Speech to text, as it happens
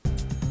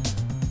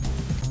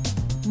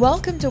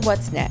Welcome to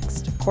What's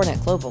Next, Cornet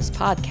Global's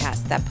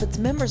podcast that puts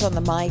members on the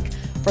mic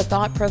for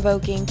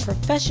thought-provoking,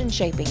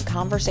 profession-shaping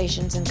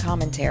conversations and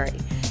commentary.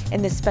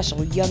 In this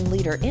special Young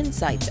Leader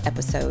Insights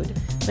episode,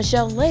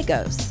 Michelle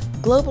Lagos,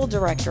 Global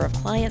Director of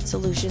Client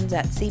Solutions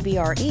at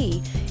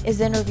CBRE, is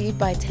interviewed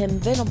by Tim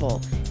Venable,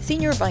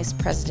 Senior Vice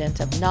President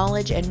of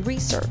Knowledge and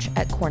Research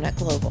at Cornet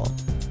Global.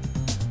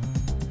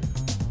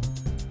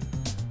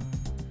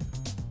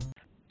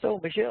 So,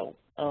 Michelle,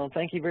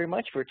 thank you very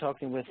much for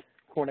talking with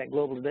Cornet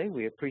Global today.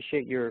 We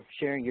appreciate your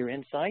sharing your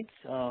insights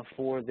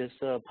for this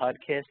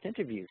podcast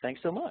interview.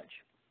 Thanks so much.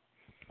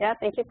 Yeah,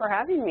 thank you for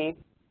having me.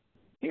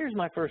 Here's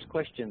my first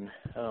question,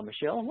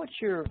 Michelle. What's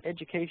your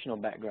educational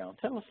background?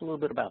 Tell us a little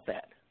bit about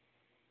that.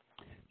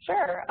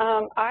 Sure.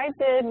 I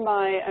did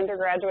my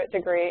undergraduate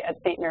degree at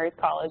St. Mary's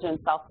College in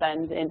South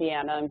Bend,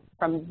 Indiana. I'm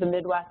from the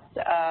Midwest.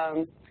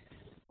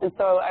 And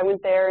so I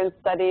went there and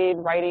studied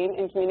writing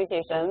and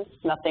communications,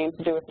 nothing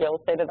to do with real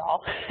estate at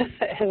all.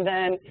 And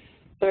then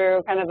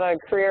through kind of a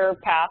career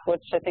path,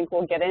 which I think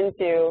we'll get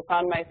into,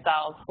 found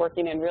myself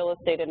working in real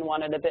estate and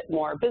wanted a bit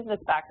more business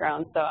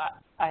background. So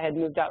I had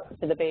moved out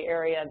to the Bay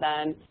Area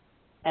then,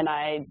 and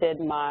I did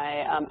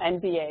my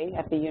MBA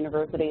at the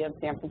University of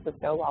San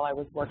Francisco while I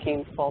was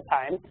working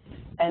full-time.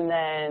 And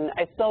then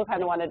I still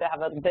kind of wanted to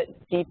have a bit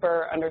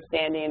deeper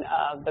understanding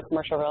of the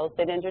commercial real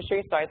estate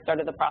industry, so I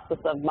started the process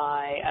of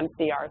my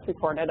MCR through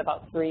Cornet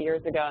about 3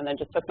 years ago, and then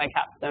just took my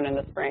capstone in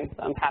the spring,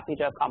 so I'm happy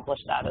to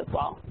accomplish that as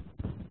well.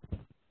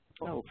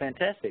 Oh,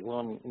 fantastic. Well,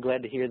 I'm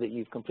glad to hear that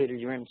you've completed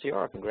your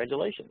MCR.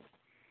 Congratulations.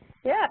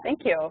 Yeah,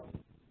 thank you.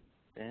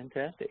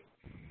 Fantastic.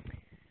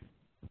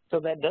 So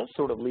that does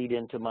sort of lead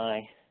into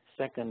my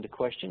second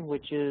question,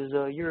 which is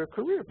your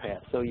career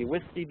path. So you're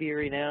with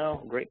CBRE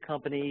now, great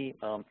company,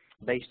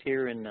 based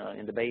here in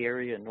the Bay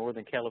Area in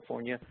Northern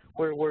California.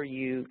 Where were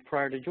you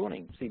prior to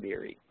joining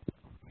CBRE?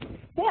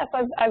 Yes,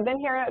 I've been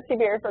here at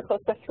CBRE for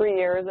close to 3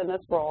 years in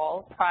this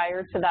role.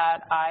 Prior to that,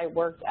 I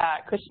worked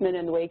at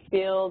Cushman &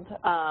 Wakefield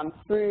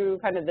through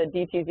kind of the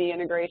DTZ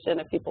integration.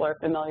 If people are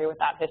familiar with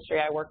that history,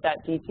 I worked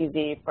at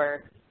DTZ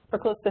for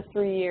close to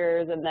 3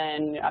 years, and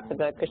then after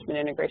the Cushman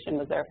integration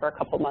was there for a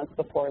couple months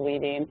before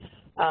leaving.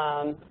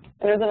 And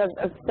I was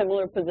in a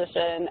similar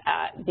position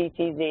at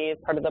DTZ as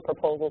part of the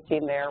proposal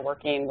team there,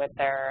 working with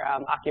their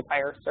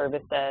occupier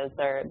services,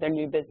 their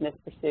new business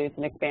pursuits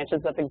and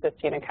expansions of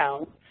existing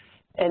accounts.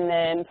 And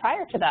then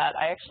prior to that,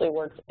 I actually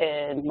worked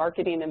in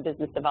marketing and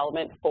business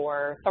development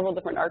for several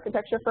different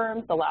architecture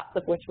firms, the last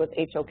of which was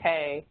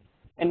HOK.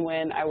 And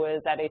when I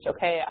was at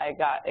HOK, I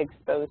got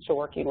exposed to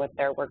working with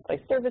their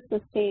workplace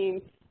services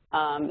team,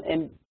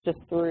 and just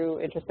through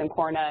interest in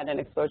Cornet and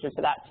exposure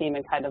to that team,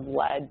 and kind of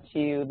led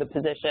to the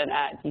position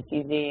at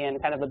DTZ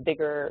and kind of a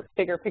bigger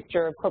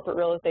picture of corporate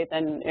real estate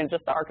than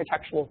just the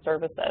architectural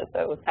services. So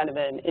it was kind of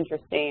an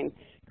interesting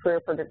career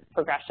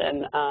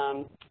progression.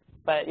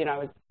 But, you know, I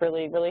was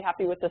really, really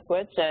happy with the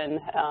switch and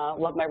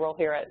love my role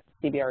here at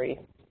CBRE.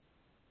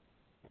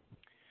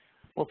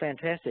 Well,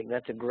 fantastic.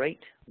 That's a great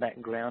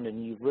background,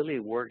 and you've really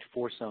worked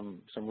for some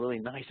really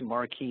nice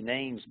marquee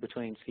names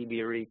between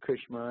CBRE,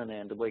 Cushman,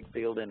 and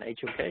Wakefield, and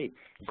HOK.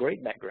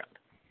 Great background.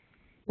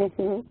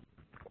 Mm-hmm.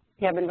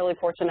 Yeah, I've been really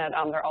fortunate.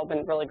 They're all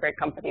been really great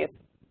companies.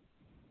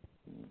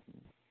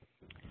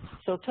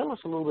 So tell us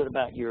a little bit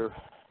about your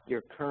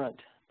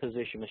current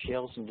position,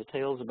 Michelle. Some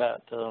details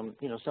about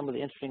you know, some of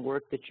the interesting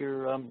work that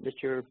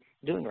you're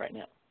doing right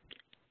now.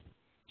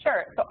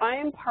 Sure. So I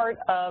am part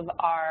of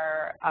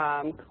our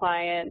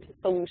client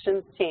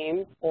solutions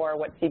team, or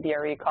what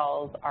CBRE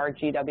calls our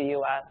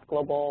GWS,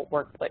 Global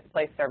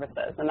Workplace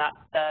Services, and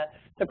that's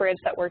the branch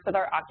that works with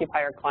our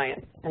occupier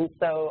clients. And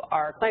so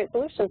our client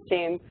solutions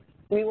team,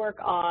 we work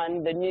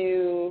on the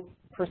new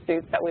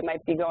pursuits that we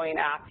might be going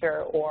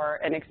after, or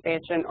an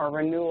expansion or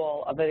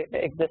renewal of an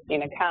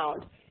existing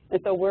account. And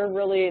so we're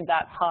really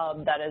that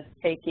hub that is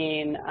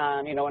taking,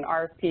 you know, an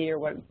RFP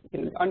or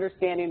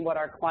understanding what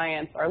our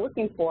clients are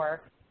looking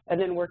for,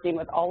 and then working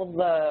with all of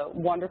the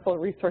wonderful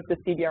resources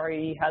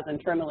CBRE has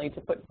internally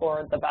to put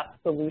forward the best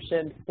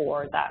solution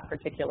for that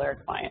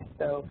particular client.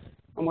 So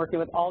I'm working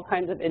with all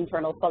kinds of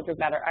internal subject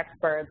matter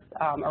experts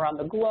around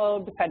the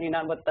globe, depending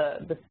on what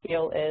the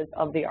scale is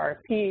of the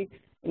RFP.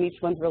 And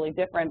each one's really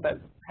different, but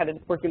kind of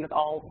working with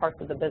all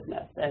parts of the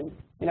business. And,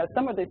 you know,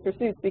 some of these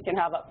pursuits, we can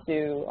have up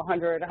to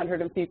 100,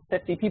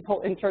 150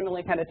 people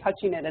internally kind of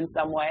touching it in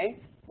some way.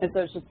 And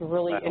so it's just a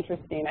really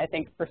interesting, I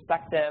think,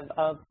 perspective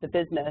of the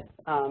business.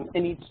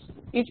 And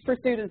each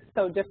pursuit is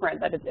so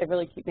different that it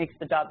really makes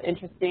the job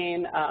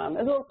interesting,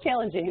 as well as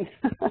challenging.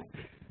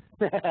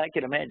 I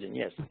can imagine,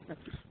 yes.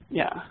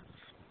 Yeah.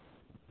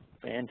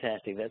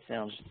 Fantastic. That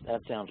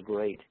sounds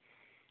great.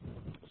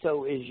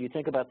 So as you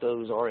think about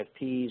those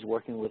RFPs,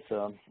 working with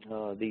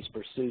these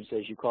pursuits,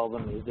 as you call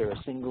them, is there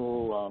a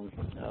single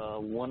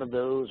one of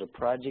those, a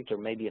project, or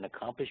maybe an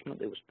accomplishment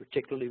that was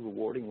particularly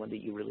rewarding, one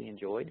that you really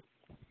enjoyed?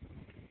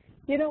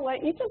 You know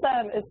what, each of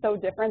them is so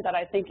different that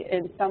I think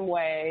in some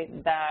way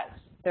that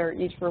they're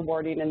each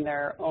rewarding in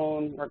their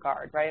own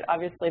regard, right?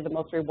 Obviously, the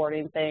most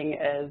rewarding thing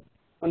is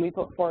when we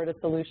put forward a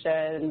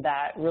solution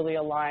that really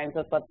aligns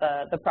with what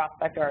the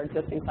prospect or our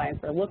existing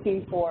clients are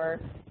looking for,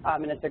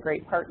 and it's a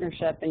great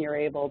partnership, and you're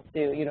able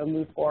to,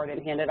 move forward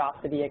and hand it off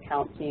to the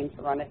account team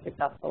to run a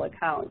successful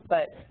account.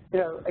 But,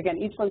 again,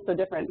 each one's so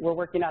different. We're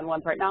working on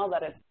ones right now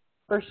that is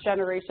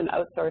first-generation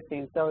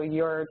outsourcing. So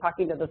you're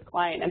talking to this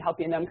client and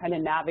helping them kind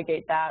of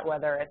navigate that,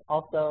 whether it's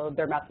also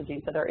their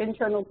messaging to their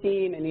internal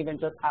team and even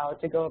just how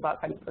to go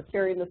about kind of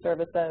procuring the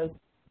services.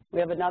 We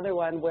have another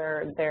one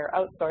where they're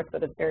outsourced,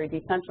 but it's very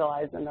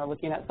decentralized, and they're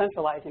looking at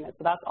centralizing it.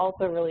 So that's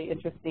also a really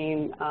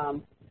interesting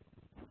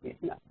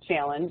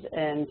challenge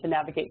and to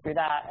navigate through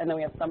that. And then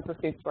we have some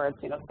pursuits where it's,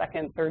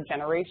 second, third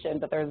generation,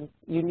 but there's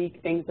unique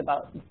things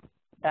about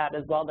that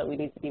as well that we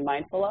need to be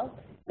mindful of.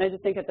 And I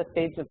just think at the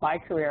stage of my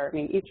career, I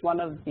mean, each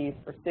one of these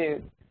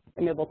pursuits,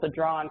 I'm able to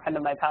draw on kind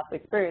of my past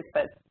experience,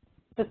 but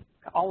just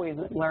always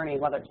learning,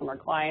 whether it's from our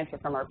clients or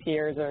from our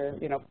peers or,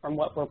 from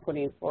what we're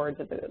putting forward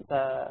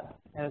to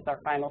as our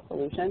final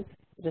solution.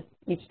 Just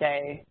each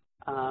day,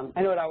 I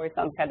know it always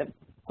sounds kind of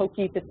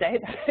hokey to say,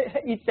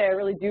 but each day I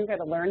really do kind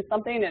of learn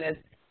something, and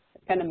it's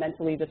kind of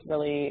mentally just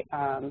really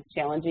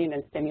challenging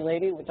and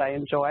stimulating, which I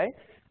enjoy.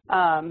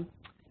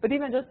 But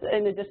even just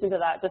in addition to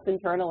that, just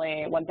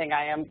internally, one thing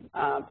I am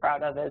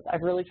proud of is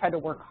I've really tried to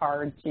work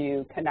hard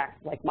to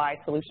connect like my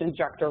solutions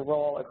director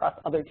role across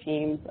other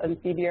teams in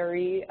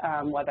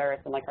CBRE, whether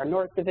it's in like our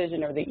North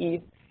Division or the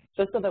East,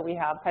 just so that we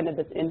have kind of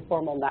this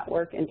informal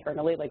network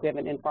internally. Like we have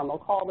an informal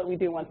call that we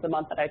do once a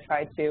month that I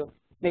try to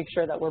make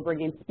sure that we're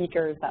bringing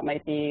speakers that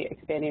might be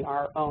expanding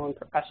our own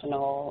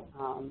professional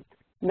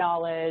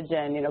knowledge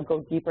and,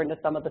 go deeper into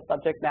some of the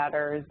subject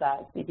matters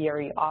that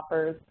CBRE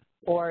offers.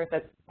 Or if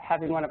it's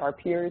having one of our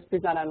peers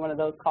present on one of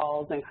those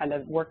calls and kind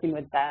of working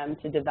with them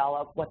to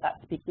develop what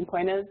that speaking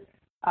point is.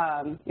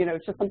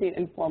 It's just something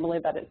informally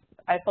that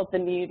I felt the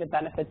need, it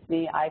benefits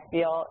me, I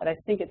feel, and I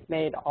think it's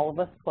made all of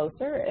us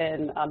closer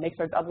and makes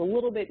our jobs a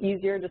little bit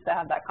easier just to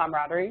have that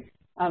camaraderie.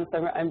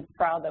 So I'm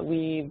proud that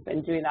we've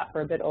been doing that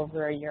for a bit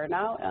over a year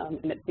now,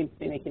 and it seems to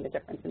be making a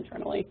difference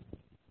internally.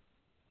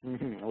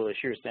 Mm-hmm. Well, it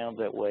sure sounds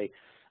that way.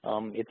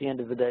 At the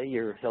end of the day,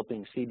 you're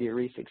helping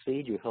CBRE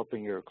succeed, you're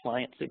helping your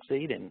client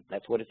succeed, and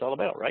that's what it's all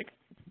about, right?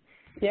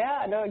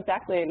 Yeah, no,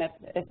 exactly. And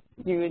if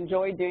you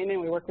enjoy doing it,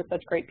 and we work with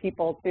such great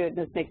people, too, it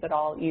just makes it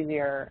all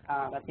easier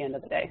at the end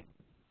of the day.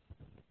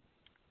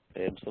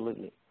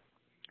 Absolutely.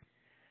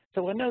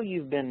 So I know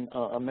you've been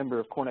a member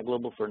of CoreNet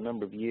Global for a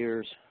number of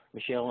years.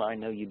 Michelle, I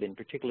know you've been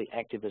particularly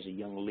active as a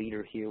young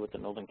leader here with the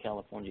Northern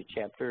California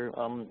chapter.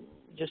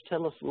 Just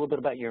tell us a little bit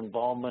about your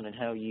involvement and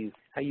how you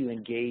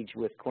engage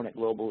with CoreNet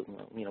Global,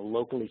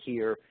 locally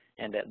here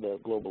and at the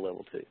global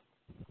level too.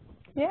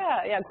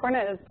 Yeah,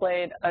 CoreNet has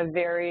played a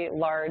very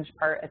large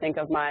part, I think,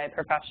 of my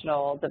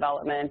professional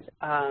development.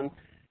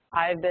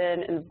 I've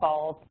been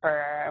involved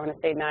for, I want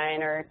to say,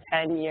 9 or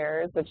 10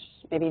 years, which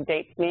maybe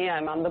dates me.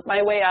 I'm on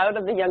my way out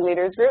of the Young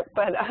Leaders Group,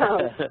 but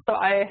so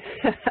I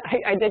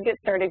did get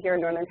started here in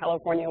Northern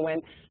California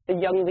when the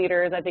Young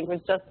Leaders, I think,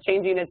 was just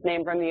changing its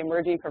name from the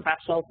Emerging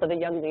Professionals to the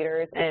Young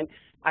Leaders, and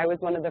I was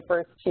one of the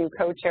first 2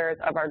 co-chairs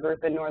of our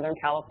group in Northern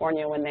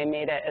California when they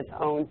made it its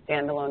own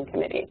standalone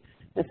committee.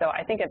 And so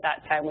I think at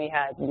that time we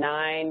had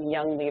 9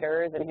 young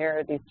leaders, and here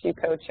are these 2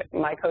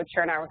 my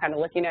co-chair and I were kind of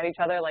looking at each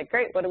other like,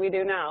 great, what do we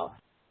do now?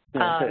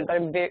 But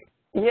I'm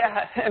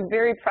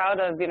very proud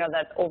of,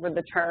 that over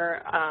the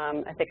term,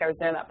 I think I was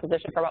in that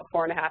position for about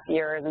 4.5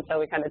 years, and so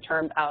we kind of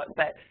termed out.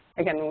 But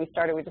again, when we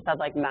started, we just had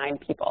like 9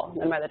 people.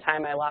 And by the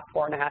time I left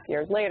 4.5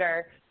 years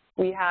later,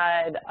 we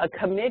had a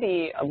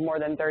committee of more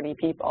than 30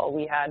 people.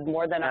 We had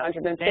more than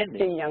 150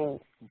 young,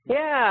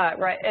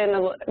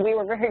 and we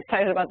were very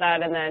excited about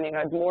that. And then,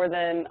 more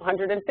than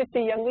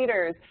 150 young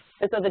leaders.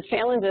 And so the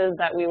challenges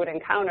that we would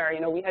encounter,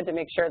 we had to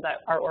make sure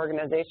that our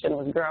organization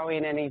was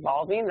growing and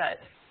evolving, that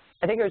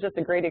I think it was just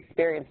a great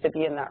experience to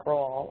be in that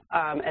role,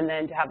 and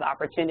then to have the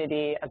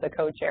opportunity as a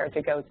co-chair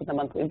to go to the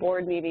monthly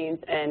board meetings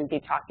and be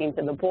talking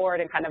to the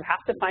board and kind of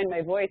have to find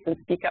my voice and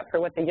speak up for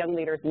what the young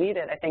leaders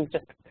needed. I think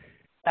just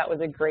that was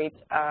a great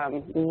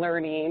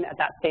learning at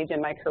that stage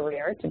in my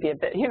career, to be a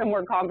bit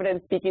more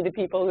confident speaking to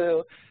people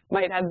who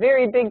might have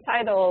very big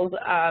titles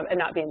and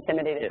not be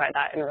intimidated by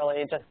that, and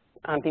really just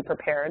be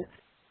prepared.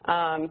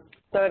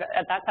 So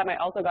at that time, I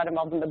also got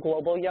involved in the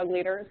Global Young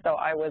Leaders. So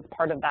I was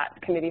part of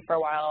that committee for a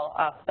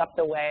while, stepped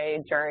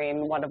away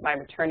during one of my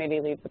maternity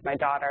leaves with my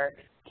daughter,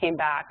 came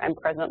back. I'm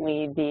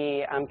presently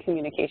the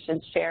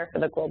communications chair for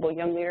the Global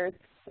Young Leaders.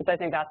 So I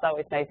think that's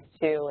always nice,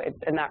 too. It's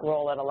in that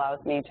role, it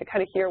allows me to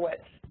kind of hear what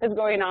is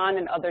going on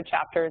in other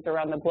chapters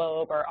around the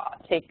globe, or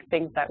take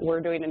things that we're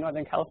doing in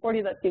Northern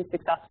California that seem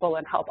successful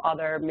and help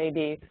other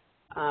maybe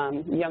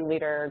young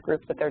leader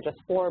groups that they're just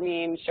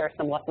forming, share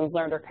some lessons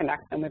learned, or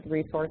connect them with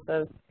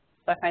resources.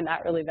 So I find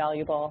that really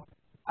valuable.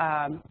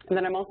 And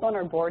then I'm also on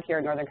our board here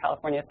in Northern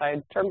California. So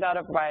I termed out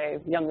of my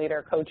young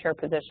leader co-chair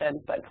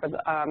position, but for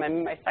I'm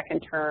in my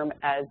 2nd term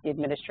as the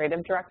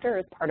administrative director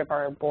as part of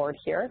our board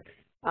here.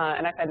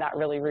 And I find that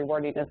really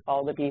rewarding as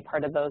well, to be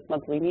part of those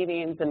monthly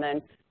meetings, and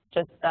then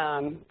just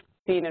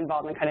being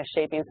involved in kind of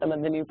shaping some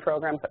of the new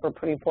programs that we're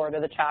putting forward to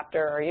the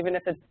chapter, or even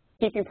if it's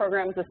keeping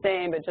programs the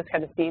same, but just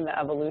kind of seeing the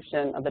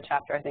evolution of the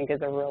chapter, I think,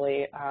 is a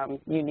really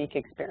unique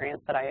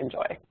experience that I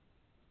enjoy.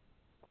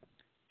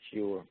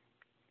 Sure.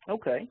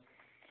 Okay.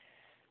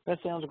 That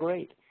sounds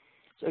great.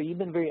 So you've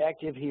been very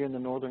active here in the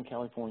Northern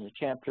California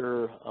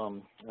chapter,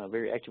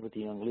 very active with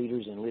the young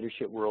leaders in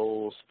leadership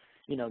roles.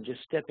 You know, just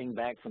stepping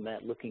back from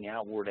that, looking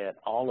outward at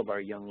all of our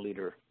young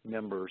leader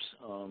members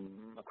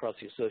across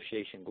the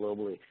association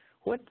globally,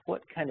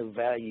 what kind of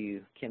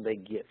value can they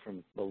get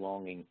from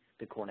belonging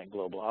to CoreNet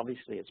Global?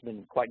 Obviously, it's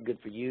been quite good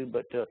for you,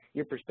 but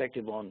your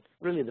perspective on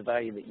really the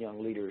value that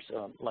young leaders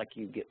like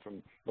you get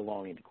from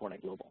belonging to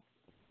CoreNet Global.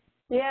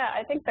 Yeah,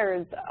 I think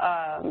there's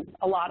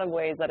a lot of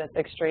ways that it's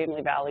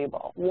extremely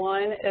valuable.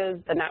 One is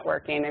the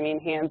networking. I mean,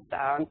 hands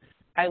down.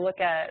 I look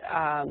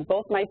at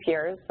both my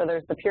peers, so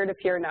there's the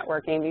peer-to-peer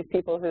networking, these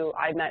people who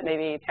I met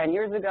maybe 10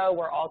 years ago,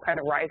 we're all kind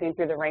of rising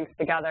through the ranks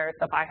together,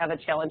 so if I have a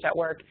challenge at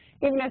work,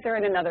 even if they're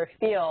in another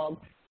field,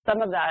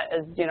 some of that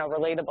is, you know,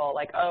 relatable,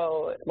 like,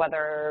 oh,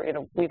 whether, you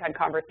know, we've had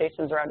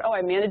conversations around, oh,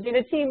 I'm managing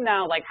a team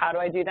now, like, how do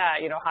I do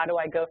that? You know, how do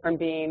I go from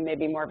being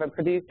maybe more of a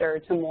producer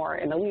to more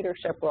in a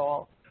leadership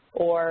role?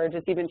 Or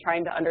just even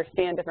trying to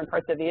understand different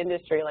parts of the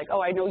industry, like,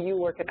 oh, I know you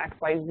work in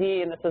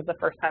XYZ, and this is the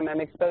first time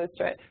I'm exposed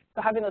to it.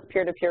 So having those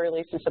peer-to-peer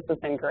relationships has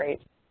been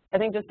great. I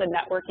think just the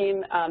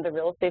networking, the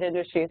real estate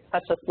industry is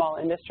such a small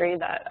industry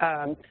that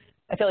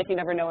I feel like you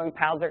never know when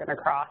paths are going to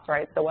cross,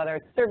 right? So whether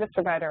it's service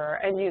provider or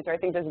end user, I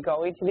think just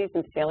going to these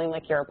and feeling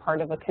like you're a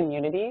part of a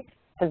community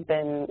has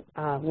been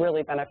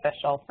really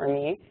beneficial for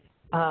me.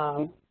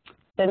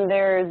 Then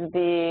there's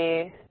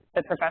the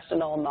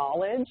professional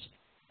knowledge.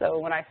 So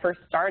when I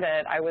first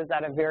started, I was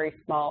at a very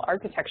small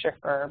architecture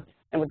firm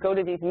and would go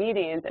to these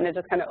meetings, and it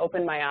just kind of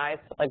opened my eyes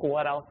to like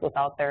what else was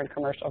out there in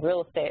commercial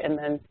real estate, and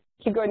then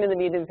keep going to the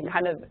meetings and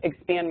kind of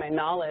expand my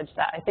knowledge.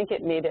 That I think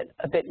it made it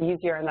a bit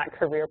easier in that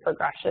career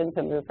progression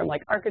to move from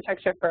like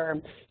architecture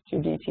firm to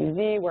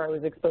DTZ, where I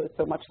was exposed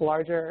to a much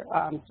larger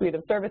suite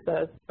of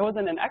services. I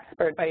wasn't an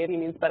expert by any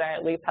means, but I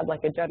at least had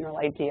like a general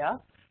idea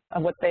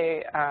of what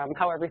they,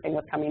 how everything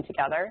was coming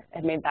together.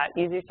 It made that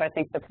easy. So I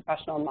think the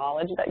professional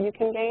knowledge that you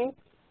can gain.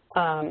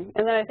 And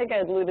then I think I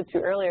alluded to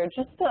earlier,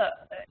 just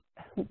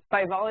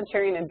by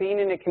volunteering and being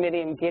in a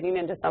committee and getting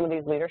into some of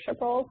these leadership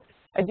roles,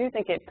 I do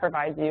think it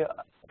provides you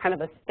kind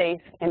of a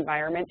safe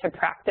environment to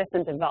practice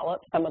and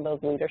develop some of those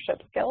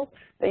leadership skills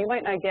that you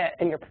might not get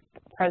in your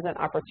present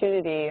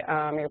opportunity,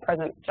 your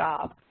present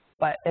job.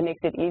 But it makes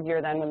it easier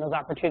then when those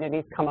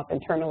opportunities come up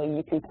internally,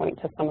 you can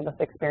point to some of this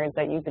experience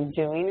that you've been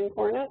doing in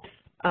CoreNet.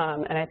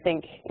 And I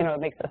think, you know,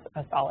 it makes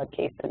a solid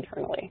case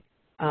internally.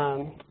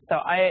 So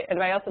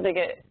I also think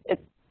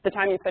it's the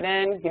time you put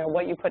in, you know,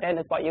 what you put in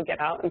is what you get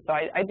out. And so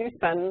I do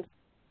spend,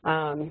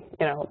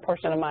 you know, a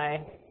portion of my,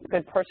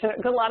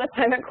 a lot of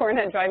time at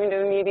CoreNet driving to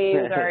the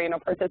meetings or, you know,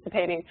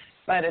 participating.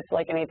 But it's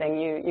like anything,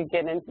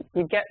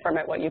 you get from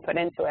it what you put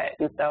into it.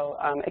 And so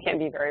it can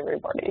be very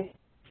rewarding.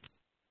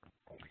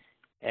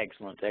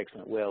 Excellent,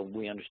 excellent. Well,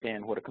 we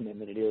understand what a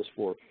commitment it is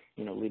for,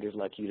 you know, leaders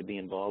like you to be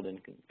involved and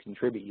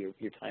contribute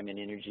your time and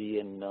energy,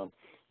 and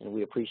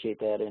we appreciate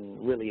that.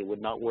 And really, it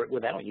would not work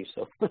without you.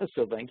 So,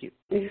 so thank you.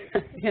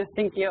 Yeah,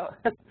 thank you.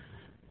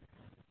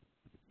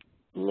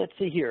 Let's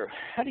see here.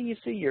 How do you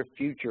see your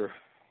future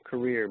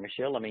career,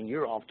 Michelle? I mean,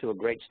 you're off to a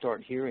great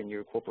start here in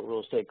your corporate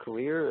real estate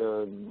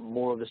career.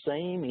 More of the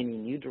same? Any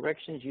new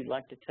directions you'd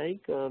like to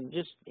take?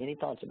 Just any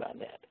thoughts about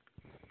that?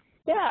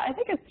 Yeah, I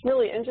think it's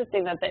really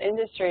interesting that the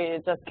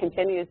industry just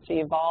continues to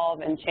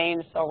evolve and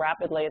change so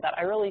rapidly that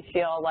I really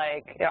feel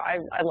like, you know,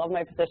 I love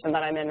my position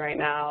that I'm in right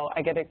now.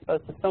 I get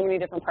exposed to so many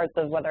different parts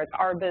of whether it's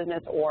our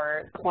business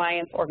or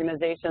clients,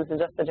 organizations, and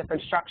just the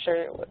different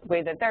structure,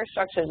 way that they're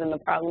structured and the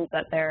problems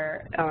that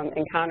they're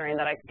encountering,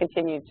 that I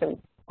continue to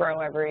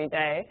grow every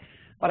day.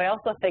 But I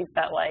also think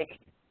that, like,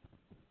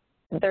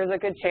 there's a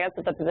good chance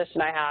that the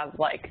position I have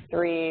like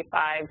 3,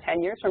 5,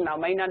 10 years from now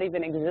might not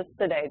even exist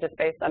today, just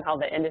based on how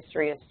the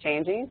industry is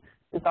changing.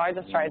 And so I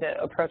just try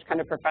to approach kind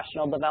of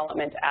professional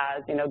development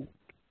as, you know,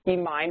 be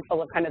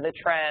mindful of kind of the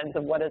trends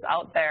of what is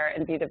out there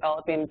and be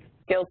developing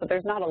skills, but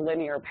there's not a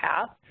linear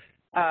path.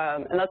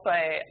 And that's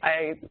why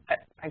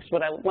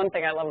one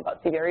thing I love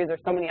about CBRE is there's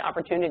so many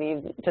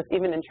opportunities, just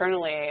even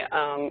internally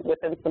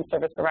within some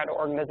service provider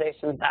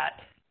organizations,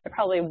 that I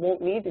probably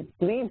won't need to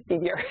leave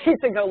CBRE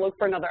to go look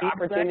for another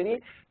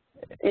opportunity.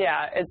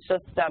 Yeah, it's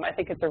just, I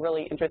think it's a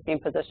really interesting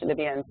position to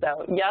be in.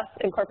 So yes,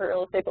 in corporate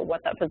real estate, but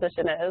what that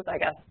position is, I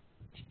guess,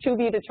 to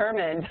be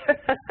determined.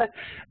 But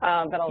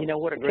I'll, you know,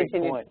 what a great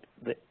point.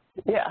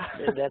 Yeah.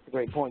 That's a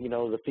great point. You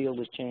know, the field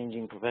is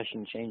changing,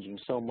 profession changing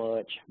so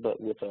much, but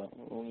with a,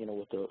 you know,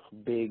 with a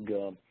big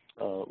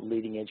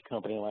leading edge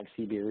company like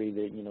CBRE,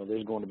 that, you know,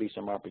 there's going to be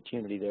some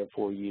opportunity there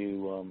for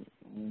you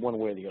one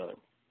way or the other.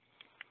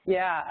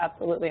 Yeah,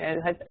 absolutely.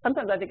 And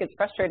sometimes I think it's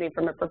frustrating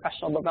from a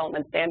professional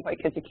development standpoint,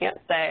 because you can't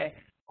say,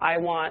 I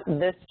want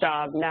this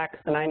job next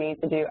and I need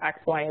to do X,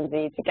 Y, and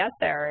Z to get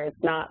there.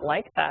 It's not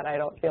like that. I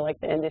don't feel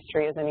like the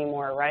industry is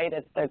anymore, right?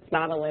 It's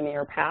not a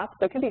linear path.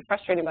 So it can be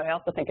frustrating, but I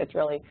also think it's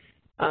really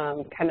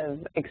kind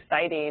of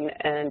exciting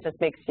and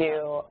just makes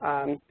you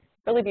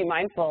really be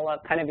mindful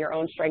of kind of your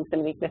own strengths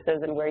and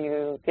weaknesses and where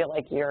you feel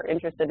like you're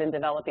interested in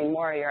developing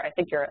more. I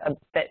think you're a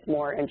bit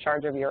more in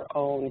charge of your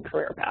own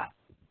career path.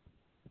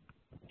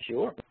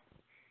 Sure.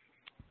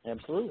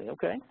 Absolutely.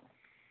 Okay.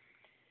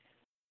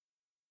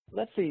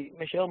 Let's see,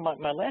 Michelle,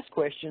 my last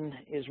question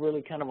is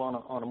really kind of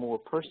on a more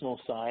personal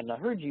side. And I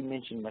heard you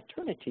mention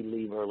maternity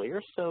leave earlier,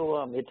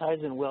 so it ties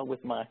in well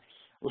with my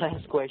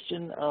last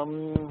question.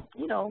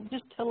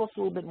 Just tell us a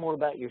little bit more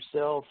about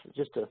yourself,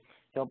 just to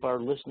help our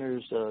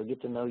listeners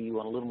get to know you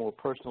on a little more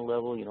personal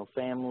level,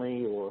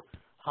 family or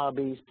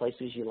hobbies,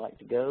 places you like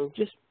to go.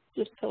 Just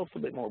tell us a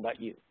bit more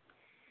about you.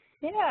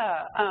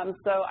 Yeah,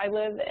 so I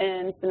live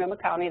in Sonoma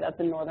County. That's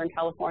in Northern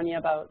California,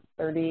 about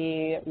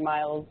 30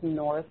 miles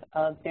north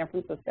of San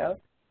Francisco.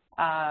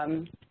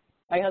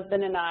 My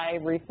husband and I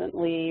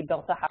recently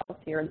built a house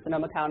here in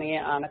Sonoma County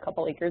on a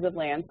couple acres of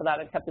land, so that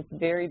has kept us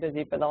very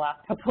busy for the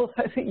last couple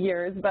of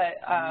years. But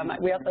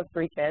we also have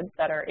 3 kids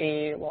that are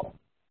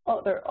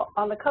they're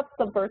on the cusp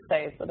of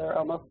birthday, so they're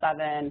almost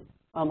 7,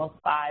 almost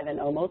 5, and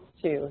almost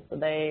 2. So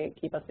they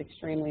keep us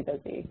extremely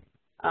busy,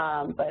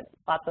 but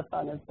lots of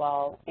fun as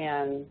well.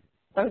 And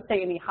so I would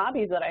say any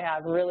hobbies that I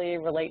have really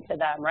relate to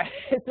them, right?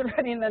 It's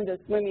running them to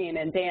swimming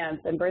and dance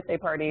and birthday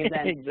parties,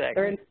 and exactly.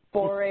 They're in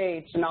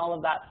 4-H and all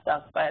of that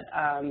stuff. But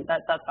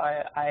that's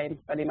how I'm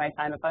spending my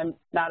time. If I'm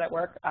not at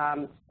work,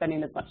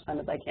 spending as much time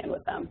as I can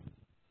with them.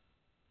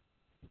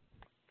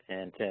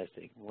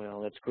 Fantastic.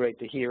 Well, that's great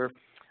to hear.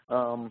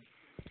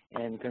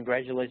 And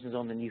congratulations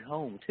on the new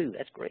home, too.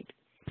 That's great.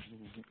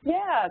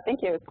 Yeah,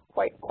 thank you. It's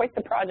quite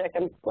the project.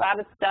 I'm glad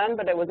it's done,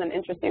 but it was an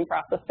interesting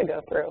process to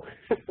go through.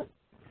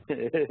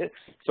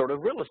 Sort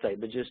of real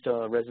estate, but just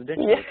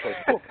residential,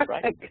 yeah.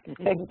 right?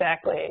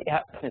 Exactly,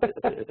 yeah.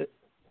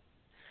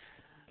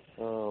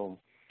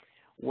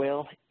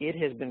 Well, it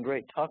has been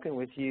great talking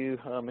with you,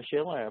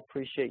 Michelle. I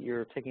appreciate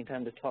your taking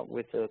time to talk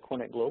with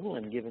CoreNet Global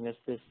and giving us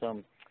this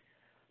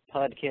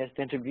podcast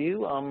interview.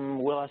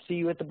 Will I see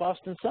you at the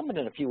Boston Summit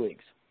in a few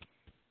weeks?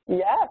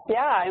 Yes,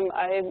 yeah,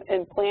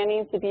 I'm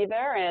planning to be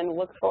there and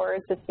look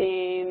forward to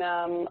seeing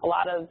a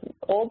lot of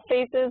old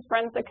faces,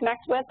 friends to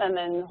connect with, and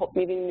then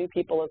meeting new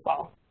people as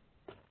well.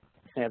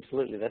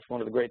 Absolutely. That's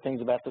one of the great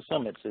things about the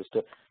summits is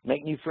to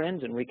make new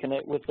friends and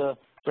reconnect with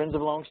friends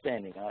of long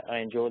standing. I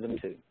enjoy them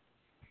too.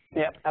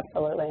 Yep,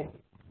 absolutely.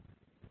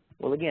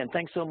 Well, again,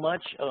 thanks so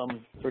much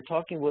for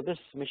talking with us,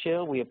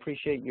 Michelle. We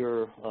appreciate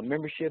your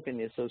membership in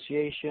the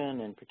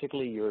association and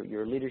particularly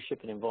your leadership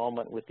and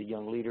involvement with the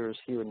young leaders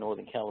here in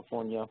Northern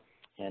California.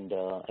 And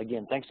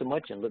again, thanks so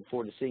much and look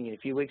forward to seeing you in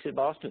a few weeks at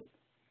Boston.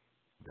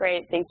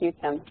 Great. Thank you,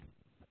 Tim.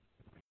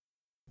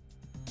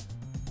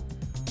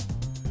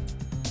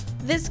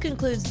 This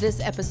concludes this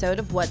episode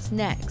of What's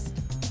Next.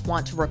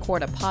 Want to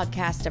record a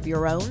podcast of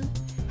your own?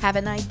 Have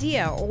an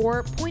idea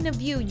or point of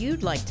view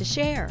you'd like to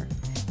share?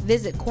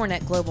 Visit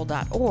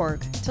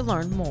CoreNetGlobal.org to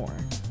learn more.